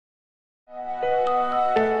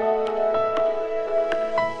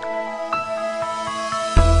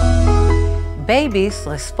Babies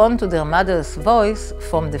respond to their mother's voice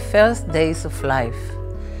from the first days of life,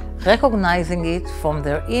 recognizing it from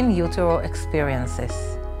their in-utero experiences.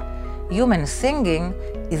 Human singing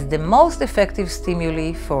is the most effective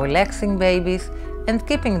stimuli for relaxing babies and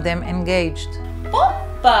keeping them engaged.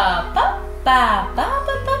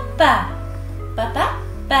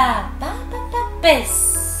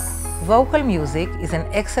 Vocal music is an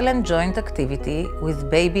excellent joint activity with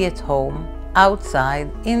baby at home,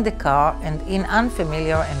 outside, in the car, and in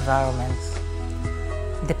unfamiliar environments.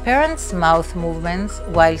 The parent's mouth movements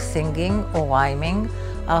while singing or rhyming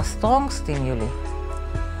are strong stimuli.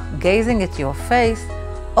 Gazing at your face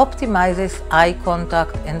optimizes eye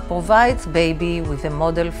contact and provides baby with a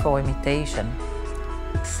model for imitation.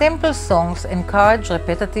 Simple songs encourage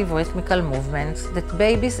repetitive rhythmical movements that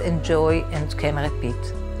babies enjoy and can repeat.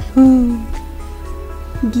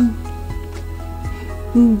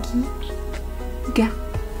 Ga.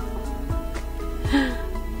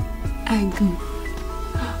 Agu.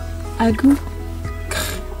 Agu.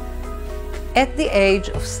 At the age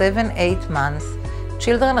of 7-8 months,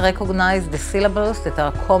 children recognize the syllables that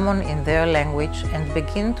are common in their language and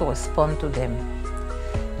begin to respond to them.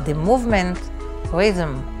 The movement,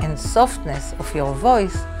 rhythm, and softness of your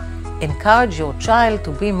voice encourage your child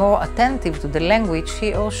to be more attentive to the language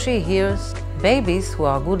he or she hears. Babies who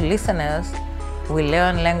are good listeners will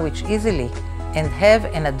learn language easily and have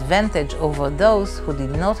an advantage over those who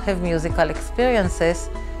did not have musical experiences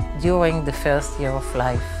during the first year of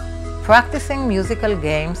life. Practicing musical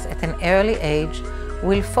games at an early age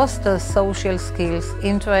will foster social skills,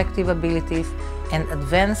 interactive abilities, and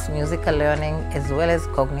advanced musical learning as well as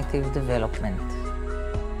cognitive development.